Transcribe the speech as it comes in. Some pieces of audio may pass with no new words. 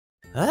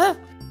Huh?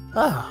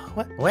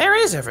 Oh, where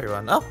is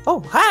everyone? Oh,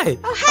 hi!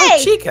 Oh, hey!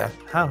 Oh, Chica!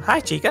 Oh, hi,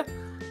 Chica.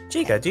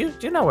 Chica, do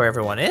you know where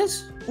everyone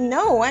is?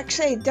 No,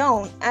 actually I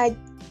don't.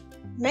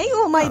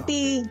 Mango might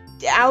be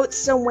out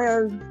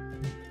somewhere,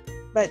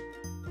 but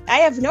I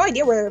have no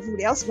idea where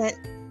everybody else went.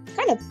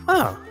 Kind of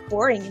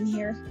boring in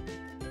here.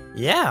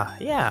 Yeah.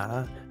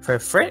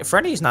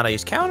 Freddy's not at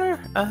his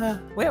counter.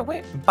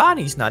 Wait,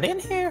 Bonnie's not in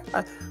here.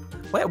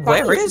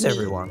 Where is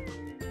everyone?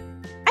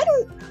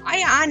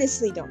 I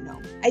honestly don't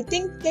know. I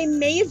think they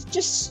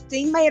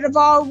might have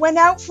all went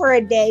out for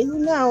a day. Who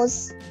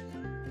knows?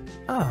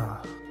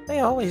 Oh, they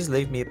always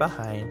leave me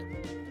behind.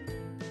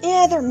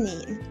 Yeah, they're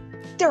mean.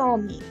 They're all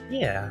mean.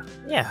 Yeah.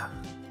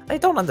 I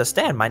don't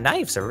understand. My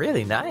knives are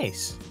really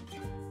nice.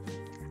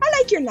 I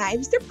like your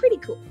knives. They're pretty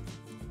cool.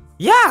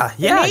 Yeah. But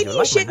maybe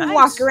you shouldn't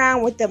walk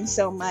around with them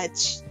so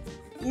much.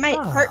 You might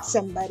hurt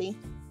somebody.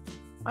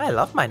 I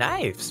love my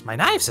knives. My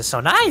knives are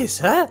so nice,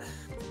 huh?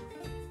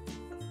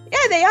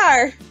 Yeah, they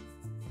are.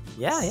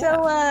 Yeah.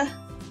 So, what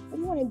do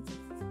you want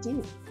to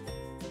do?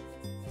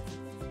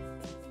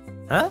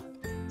 Huh?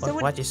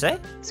 What'd you say?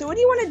 So what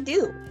do you want to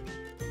do?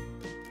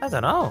 I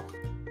don't know.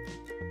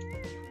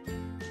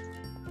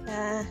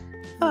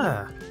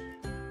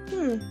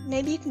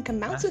 Maybe you can come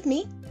bounce with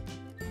me.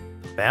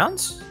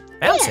 Bounce?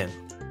 Bouncing? Yeah.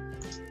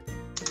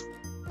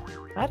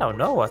 I don't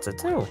know what to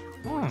do.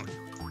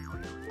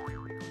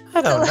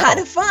 I don't know. It's a lot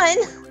of fun.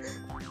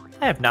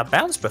 I have not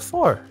bounced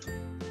before.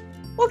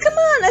 Well, come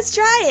on, let's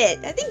try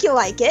it. I think you'll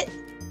like it.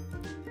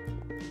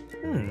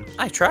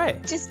 I try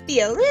it. Just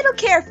be a little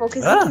careful,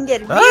 because you can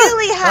get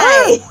really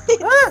high.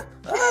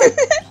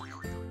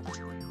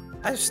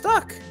 I'm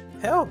stuck.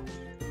 Help.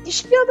 You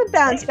should be able to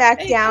bounce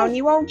back down.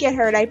 You won't get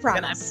hurt, I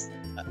promise.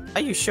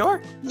 Are you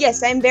sure?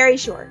 Yes, I'm very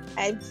sure.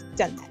 I've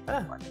done that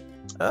before.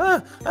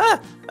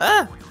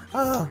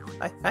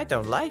 I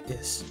don't like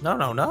this. No.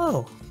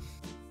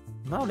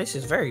 No, this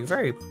is very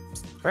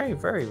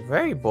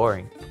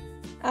boring.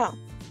 Oh.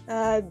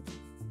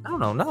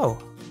 No.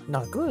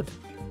 Not good.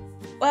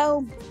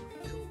 Well,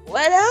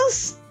 what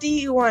else do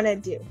you want to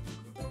do?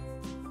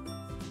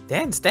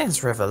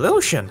 Dance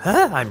Revolution,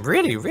 huh? I'm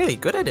really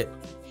good at it.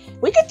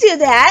 We could do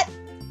that.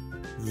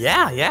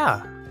 Yeah.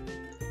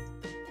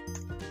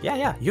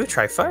 You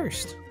try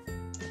first.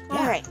 All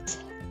right.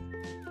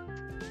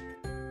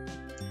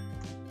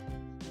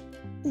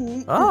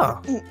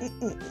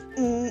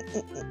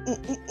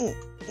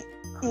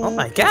 Oh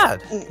my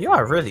God, you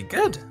are really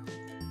good.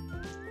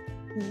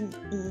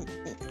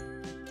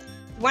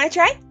 Want to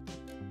try?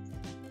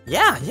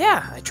 Yeah,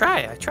 I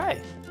try.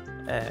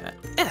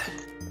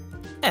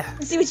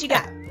 Let's see what you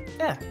got.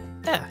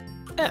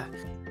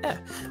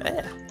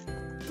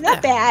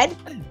 Not bad.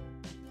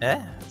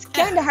 It's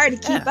kind of hard to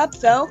keep up,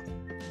 though.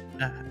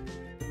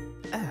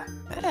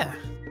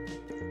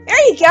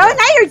 There you go. Now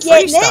you're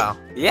getting freestyle.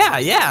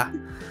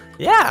 It.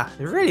 Yeah.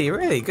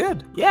 Really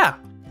good. Yeah.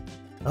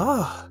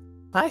 Oh,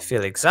 I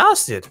feel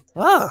exhausted.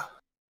 I'm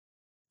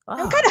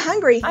kind of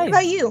hungry. What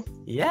about you?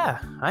 Yeah,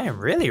 I am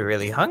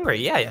really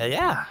hungry.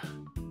 Yeah.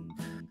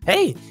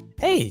 Hey,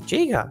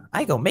 Chica,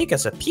 I go make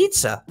us a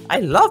pizza.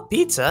 I love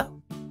pizza.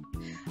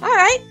 All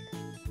right.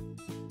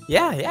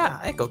 Yeah,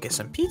 I go get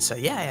some pizza.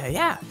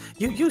 Yeah.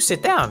 You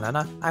sit down and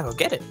I go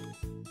get it.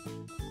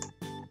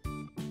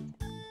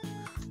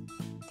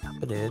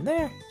 Put it in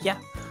there. Yeah.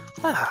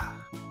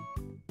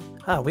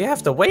 We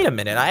have to wait a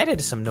minute. I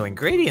added some new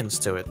ingredients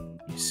to it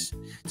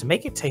to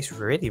make it taste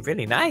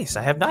really nice.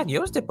 I have not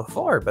used it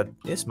before, but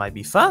this might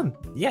be fun.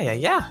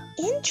 Yeah.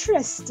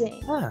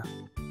 Interesting. I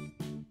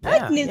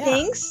like new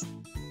things.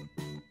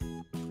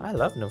 I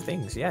love new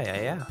things.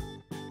 Yeah.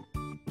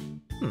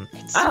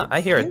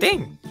 I hear a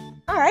ding.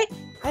 All right.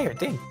 I hear a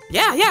ding.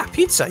 Yeah,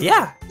 pizza.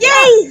 Yeah.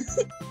 Yay!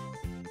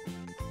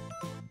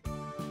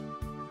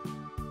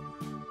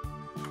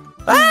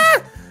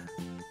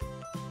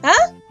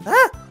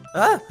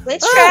 Huh?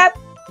 Glitchtrap,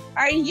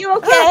 are you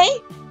okay?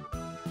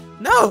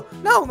 No.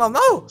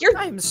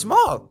 I am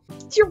small.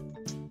 You're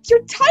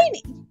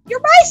tiny. You're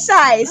my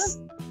size.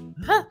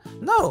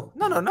 No.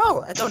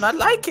 I do not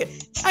like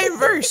it. I am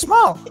very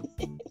small.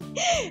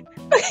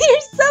 But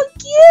you're so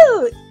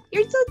cute.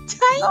 You're so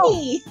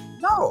tiny.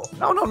 No.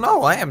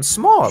 I am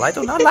small. I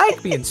do not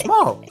like being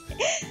small.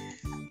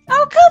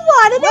 Oh, come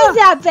on. It ain't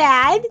that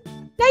bad.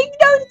 Now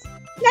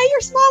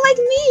you're small like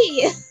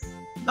me.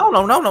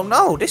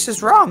 No. This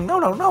is wrong.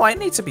 No. I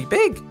need to be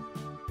big.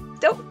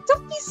 Don't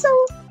be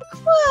so.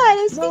 Come on.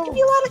 You can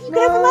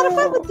have a lot of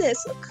fun with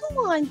this. Oh, come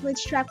on,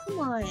 Glitchtrap. Come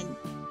on. It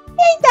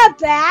ain't that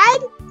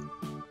bad.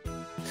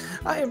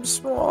 I am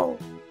small.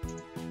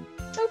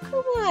 Oh,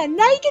 come on.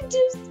 Now you can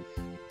do...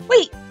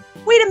 Wait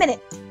a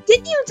minute.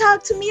 Didn't you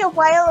talk to me a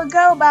while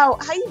ago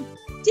about how you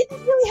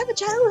didn't really have a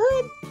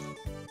childhood?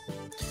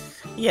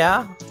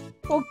 Yeah.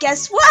 Well,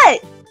 guess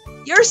what?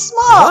 You're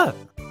small. What?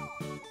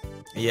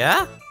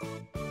 Yeah?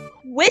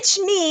 Which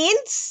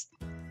means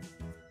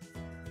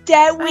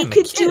that we I'm a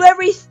could kid. do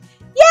everything.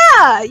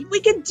 Yeah, we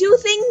could do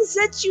things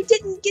that you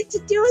didn't get to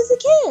do as a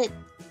kid.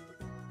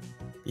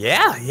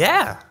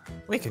 Yeah.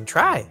 We can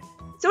try.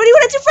 So what do you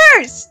want to do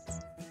first?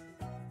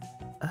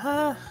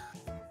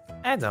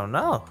 I don't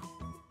know.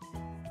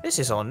 This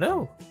is all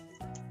new.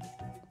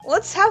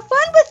 Let's have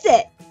fun with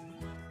it.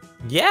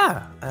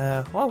 Yeah.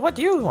 Well, what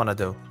do you want to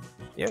do?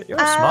 You're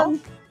small.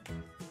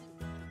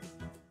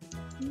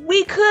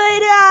 We could,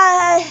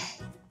 I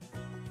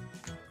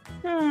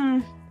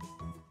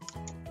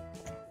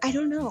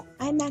don't know.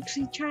 I'm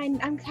actually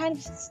trying. I'm kind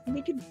of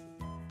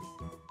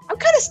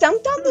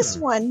stumped on this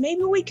one.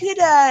 Maybe we could,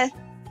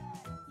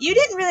 you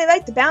didn't really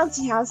like the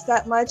bouncy house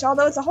that much,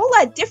 although it's a whole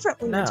lot different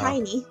when you're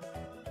tiny.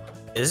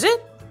 Is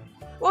it?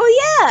 Well,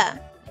 yeah.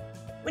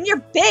 When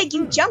you're big,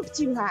 you jump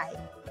too high.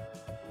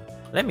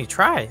 Let me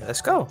try.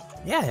 Let's go.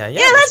 Yeah.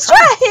 Yeah, let's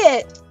try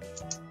it.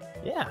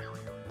 Yeah.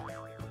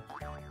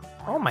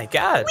 Oh my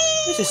god.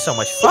 Whee! This is so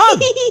much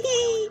fun.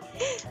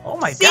 Oh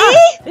my god.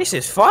 This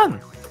is fun.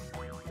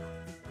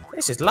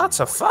 This is lots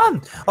of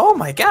fun. Oh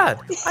my god.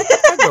 I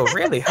go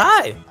really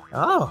high.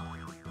 Oh.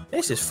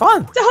 This is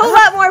fun. It's a whole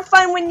lot more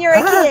fun when you're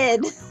a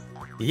kid.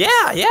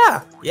 Yeah.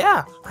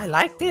 I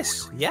like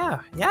this.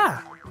 Yeah.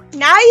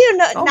 Now you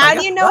know. Oh now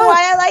do you know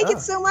why I like it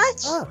so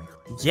much?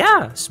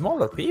 Yeah,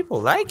 smaller people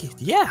like it.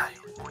 Yeah.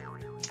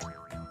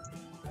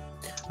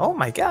 Oh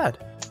my god,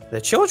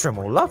 the children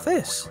will love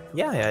this.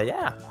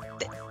 Yeah.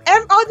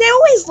 Oh, they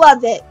always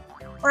love it,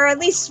 or at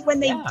least when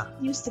they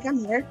used to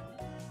come here.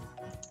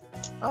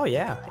 Oh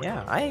yeah.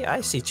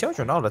 I see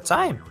children all the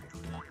time.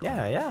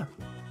 Yeah.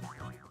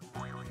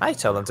 I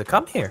tell them to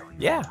come here.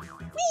 Yeah.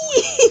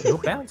 New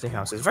bouncy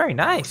house is very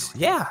nice.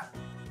 Yeah.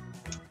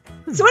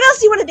 So what else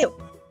do you want to do?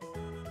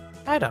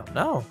 I don't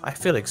know. I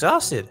feel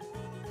exhausted.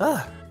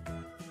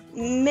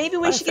 Maybe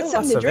we should get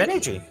something to drink.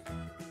 Energy.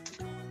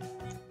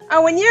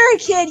 Oh, when you're a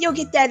kid, you'll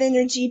get that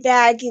energy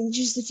back in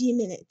just a few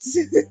minutes.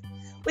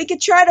 We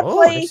could try to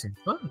play. This is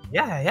fun.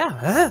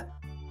 Yeah.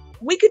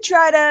 We could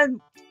try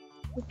to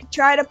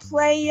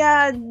play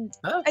a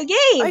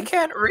game. I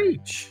can't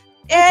reach.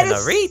 And I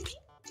can't reach.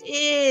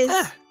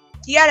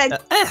 You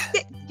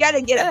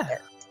gotta get up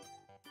there.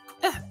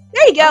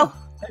 There you go.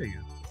 There you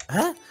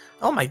go.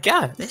 Oh my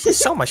god, this is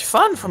so much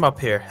fun from up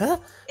here.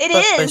 It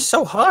is. But it's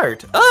so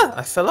hard.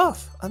 I fell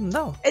off. Oh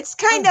no. It's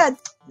kind of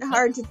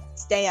hard to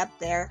stay up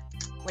there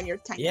when you're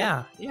tiny.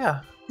 Yeah.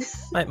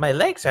 my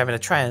legs are having to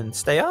try and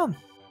stay on.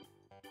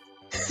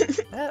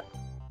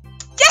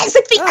 Yes,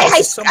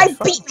 I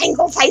beat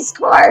Mangle's high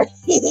score.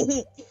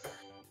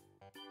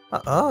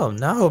 Oh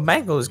no,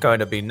 Mangle is going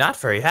to be not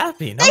very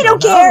happy. No, I don't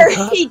care.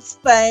 It's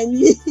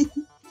fun.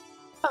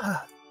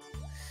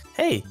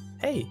 Hey,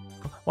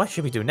 what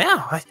should we do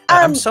now?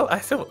 I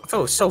feel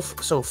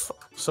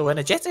so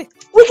energetic.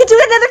 We could do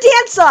another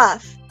dance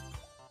off.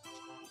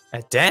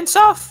 A dance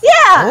off?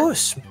 Yeah. Oh,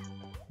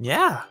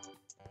 yeah.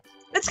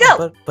 Let's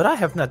go. But I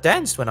have not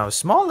danced when I was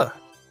smaller.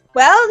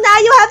 Well, now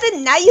you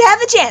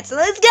have a chance. So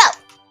let's go.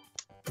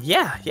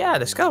 Yeah.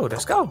 Let's go.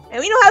 And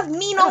we don't have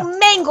mean old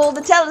Mangle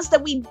to tell us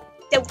that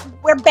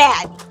we're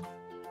bad.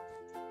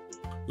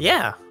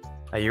 Yeah.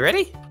 Are you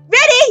ready?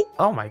 Ready.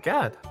 Oh my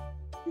god.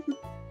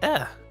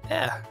 Yeah.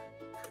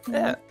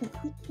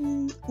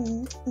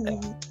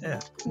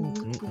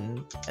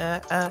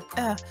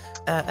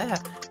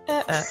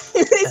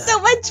 It's so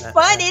much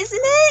fun, isn't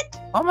it?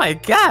 Oh my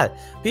god,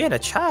 being a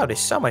child is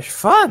so much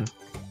fun.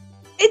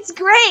 It's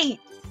great,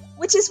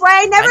 which is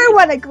why I never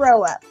want to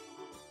grow up.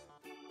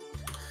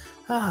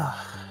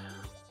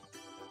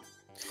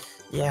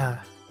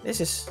 Yeah,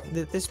 this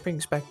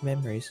brings back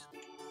memories.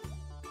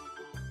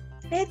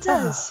 It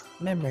does.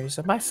 Memories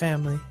of my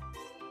family.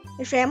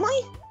 Your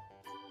family?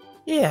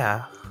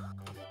 Yeah.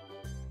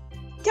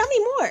 Tell me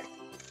more.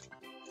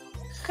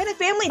 What kind of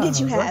family did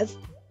you have?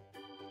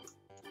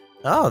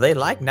 Oh, they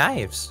like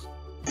knives.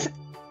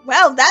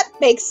 Well, that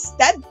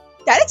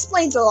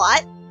explains a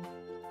lot.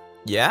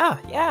 Yeah.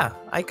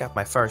 I got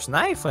my first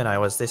knife when I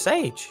was this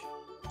age.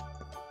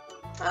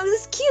 Oh,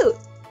 this is cute.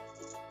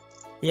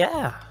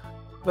 Yeah,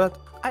 but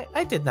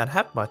I did not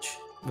have much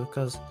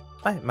because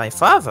my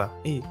father,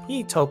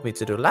 he told me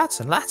to do lots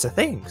and lots of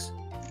things.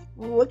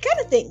 What kind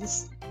of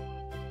things?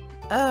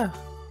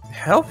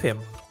 Help him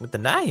with the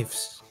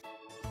knives.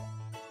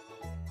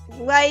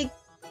 Like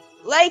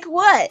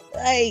what?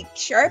 Like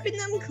sharpen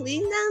them,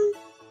 clean them?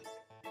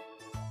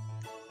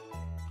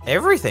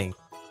 Everything.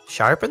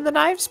 Sharpen the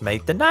knives,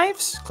 make the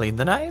knives, clean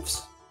the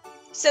knives.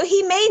 So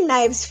he made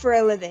knives for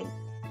a living?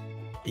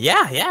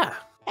 Yeah.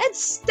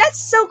 That's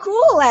so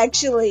cool,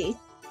 actually.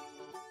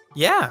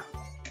 Yeah.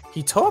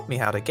 He taught me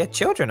how to get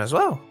children as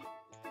well.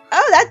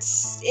 Oh,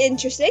 that's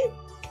interesting.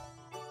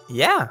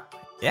 Yeah,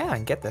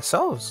 and get their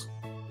souls.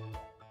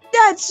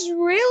 That's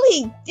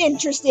really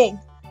interesting.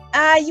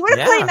 You want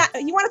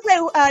to play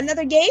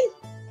another game?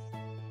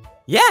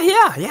 Yeah.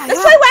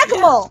 Let's play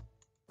whack-a-mole.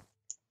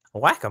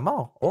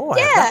 Whack-a-mole. Oh, I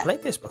have not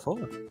played this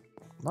before.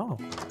 No.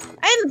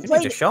 I haven't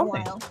played it in a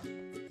while.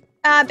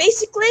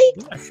 Basically,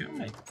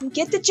 you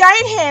get the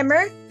giant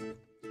hammer.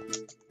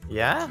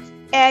 Yeah.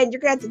 And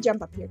you're gonna have to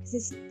jump up here because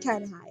it's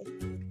kind of high.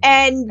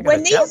 And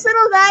when these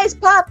little guys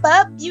pop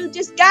up, you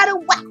just gotta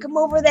whack them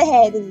over the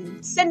head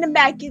and send them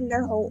back in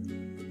their hole.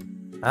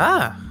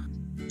 Ah.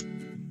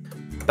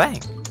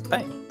 Bang.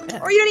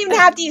 Or you don't even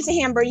have to use a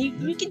hammer.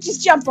 You can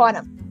just jump on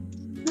them.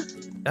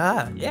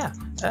 Yeah.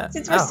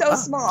 Since we're so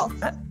small.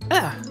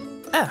 I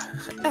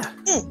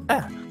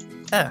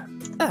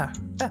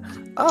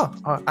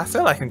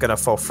feel like I'm gonna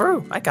fall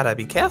through. I gotta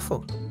be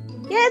careful.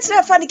 Yeah, it's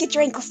not fun to get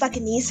your ankle stuck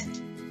in these.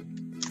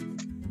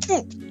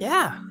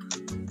 Yeah.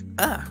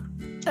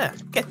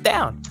 Get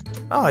down.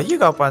 Oh, you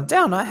got one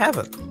down. I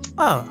haven't.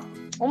 Oh.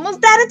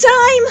 Almost out of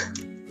time.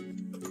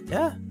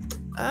 Yeah.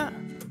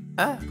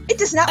 It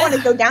does not want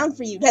to go down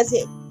for you, does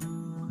it?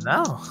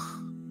 No.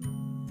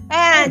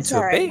 I'm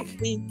too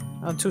big.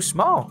 I'm too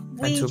small.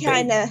 We too big.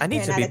 kinda I need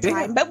ran to out be of bigger.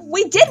 time, but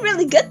we did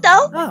really good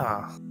though.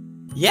 Oh.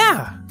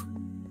 Yeah.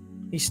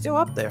 He's still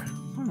up there.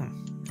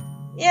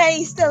 Yeah,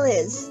 he still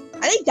is.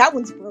 I think that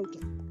one's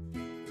broken.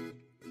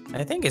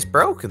 I think it's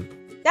broken.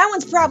 That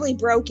one's probably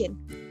broken.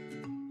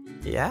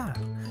 Yeah.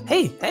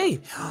 Hey.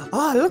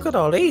 Oh, look at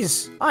all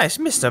these. Oh, it's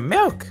Mr.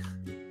 Milk.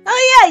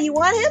 Oh yeah, you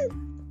want him?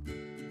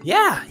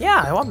 Yeah,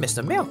 I want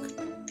Mr. Milk.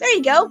 There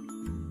you go.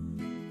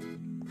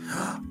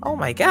 Oh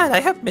my god,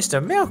 I have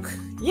Mr. Milk.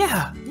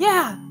 Yeah.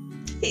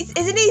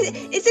 Isn't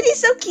he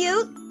so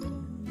cute?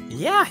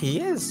 Yeah,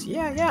 he is.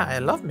 Yeah, I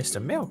love Mr.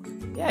 Milk.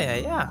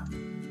 Yeah.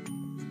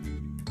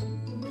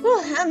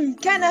 Well, I'm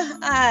kinda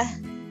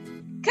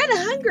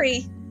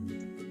hungry.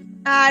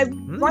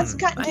 Want some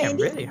cotton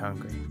candy? I am really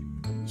hungry.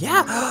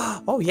 Yeah.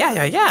 Oh,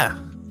 yeah.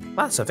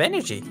 Lots of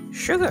energy.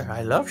 Sugar.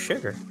 I love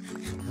sugar.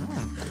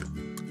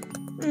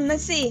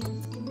 Let's see.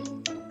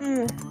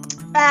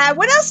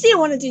 What else do you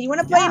want to do? You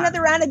want to play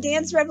another round of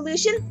Dance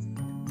Revolution?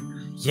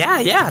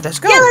 Yeah. Let's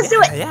go. Yeah, let's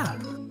do it.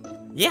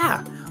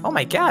 Yeah. Oh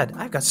my god,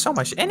 I've got so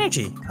much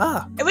energy.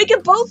 And we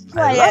can both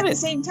play at the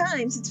same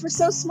time since we're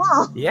so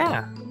small.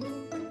 Yeah.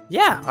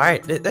 All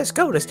right, let's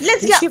go. Let's go.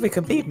 See if we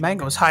can beat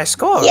Mango's high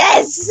score.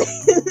 Yes.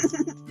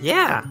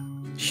 Yeah.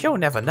 She'll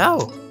never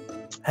know.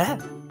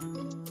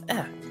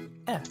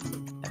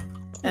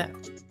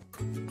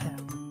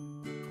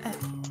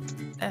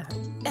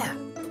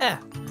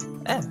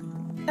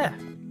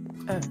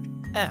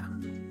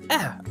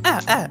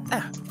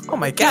 Oh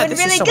my god, Doing this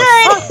really is so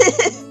good. much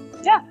fun.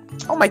 Yeah.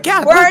 Oh my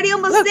god. We're already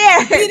almost there.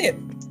 We beat it.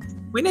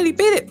 We nearly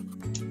beat it.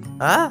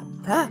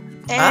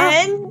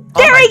 And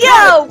there we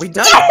go. We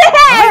done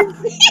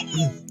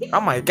it.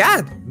 Oh my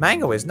god.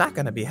 Mango is not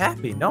going to be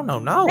happy. No.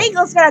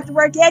 Mango's gonna have to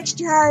work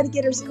extra hard to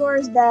get her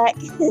scores back.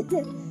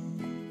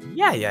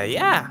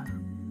 Yeah.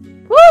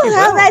 Woo,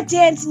 how that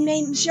dance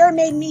sure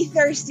made me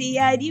thirsty.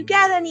 Do you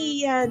got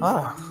any,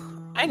 Oh,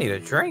 I need a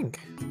drink.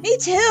 Me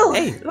too.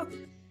 Hey, look.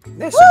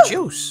 There's some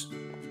juice.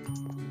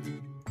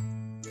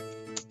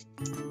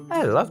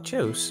 I love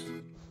juice.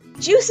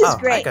 Juice is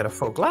great. I got a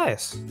full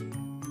glass.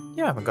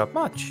 You haven't got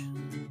much.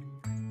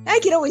 I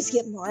could always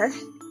get more.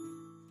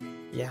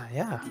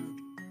 Yeah.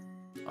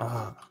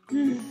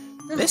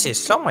 This is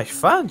so much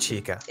fun,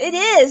 Chica. It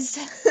is.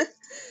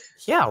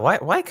 Yeah,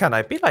 why can't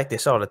I be like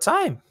this all the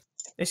time?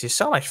 This is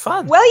so much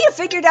fun. Well, you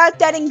figured out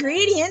that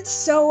ingredient,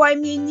 so I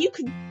mean, you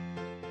could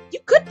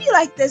be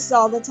like this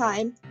all the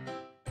time.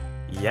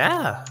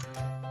 Yeah,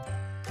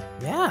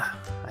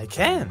 I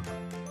can.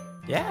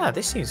 Yeah,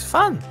 this seems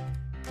fun.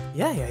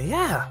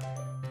 Yeah.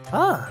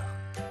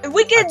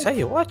 We could. I'll tell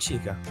you what,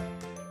 Chica.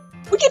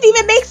 We could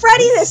even make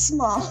Freddy this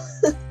small.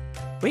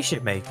 We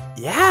should make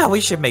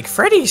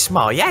Freddy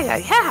small. Yeah.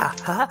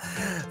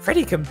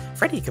 Freddy can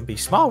be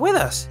small with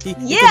us. He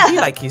can be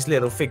like his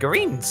little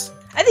figurines.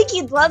 I think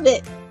he'd love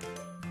it.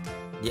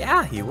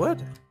 Yeah, he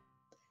would.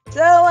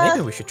 So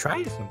maybe we should try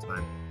it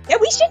sometime. Yeah,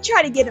 we should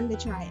try to get him to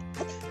try it.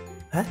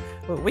 Huh?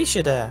 Well, we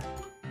should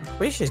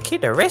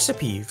keep the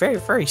recipe very,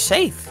 very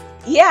safe.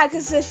 Yeah,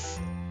 because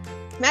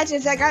imagine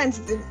if that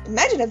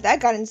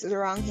got into the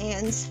wrong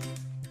hands.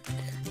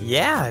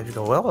 Yeah, it'd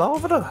go all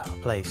over the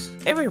place.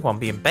 Everyone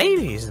being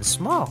babies and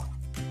small.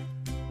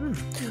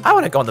 I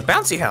want to go in the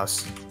bouncy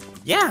house.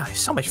 Yeah, it's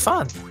so much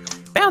fun.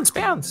 Bounce.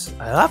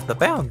 I love the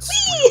bounce.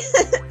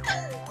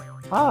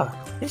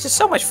 This is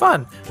so much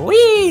fun.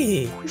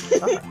 Whee!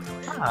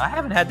 I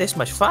haven't had this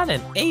much fun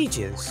in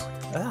ages.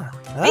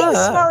 Being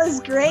small is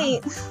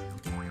great.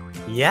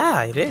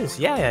 Yeah, it is.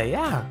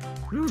 Yeah.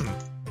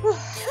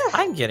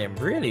 I'm getting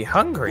really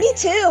hungry. Me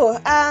too.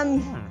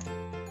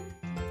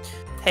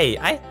 Hey,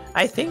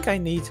 I think I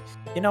need.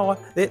 You know what?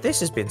 This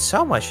has been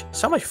so much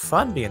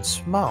fun being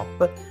small,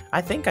 but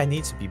I think I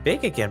need to be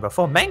big again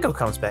before Mango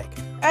comes back.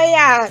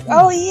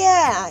 Oh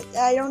yeah.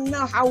 I don't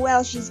know how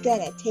well she's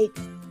gonna take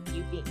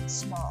you being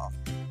small.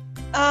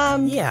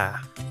 Yeah.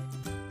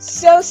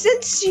 So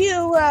since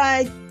you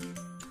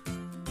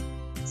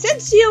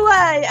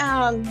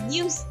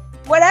used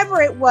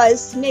whatever it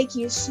was to make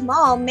you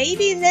small,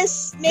 maybe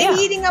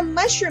eating a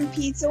mushroom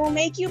pizza will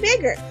make you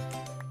bigger.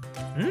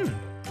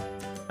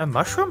 A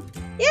mushroom?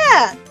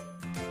 Yeah.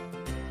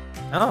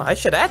 Oh, I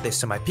should add this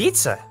to my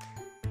pizza.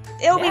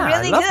 It'll be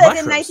really good, mushrooms.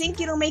 and I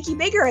think it'll make you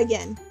bigger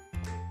again.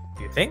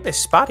 You think this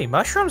spotty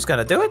mushroom's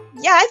gonna do it?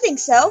 Yeah, I think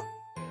so.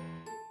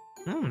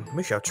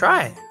 We shall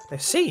try.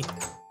 Let's see.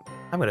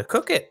 I'm gonna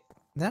cook it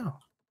now.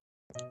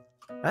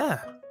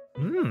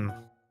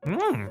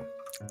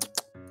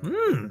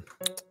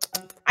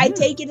 I I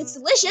take it it's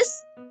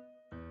delicious.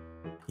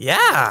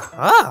 Yeah.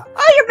 Oh,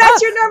 you're back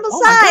to your normal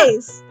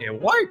size.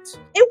 It worked.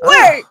 It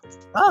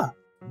worked.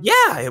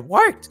 Yeah, it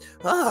worked.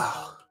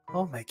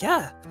 Oh my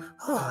god.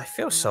 Oh, I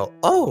feel so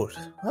old.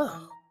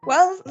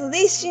 Well, at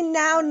least you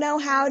now know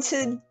how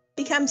to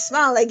become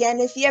small again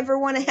if you ever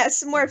want to have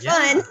some more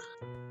fun.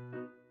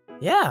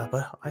 Yeah,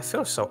 but I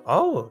feel so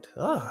old.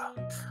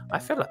 I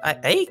feel like I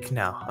ache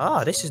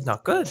now. This is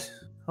not good.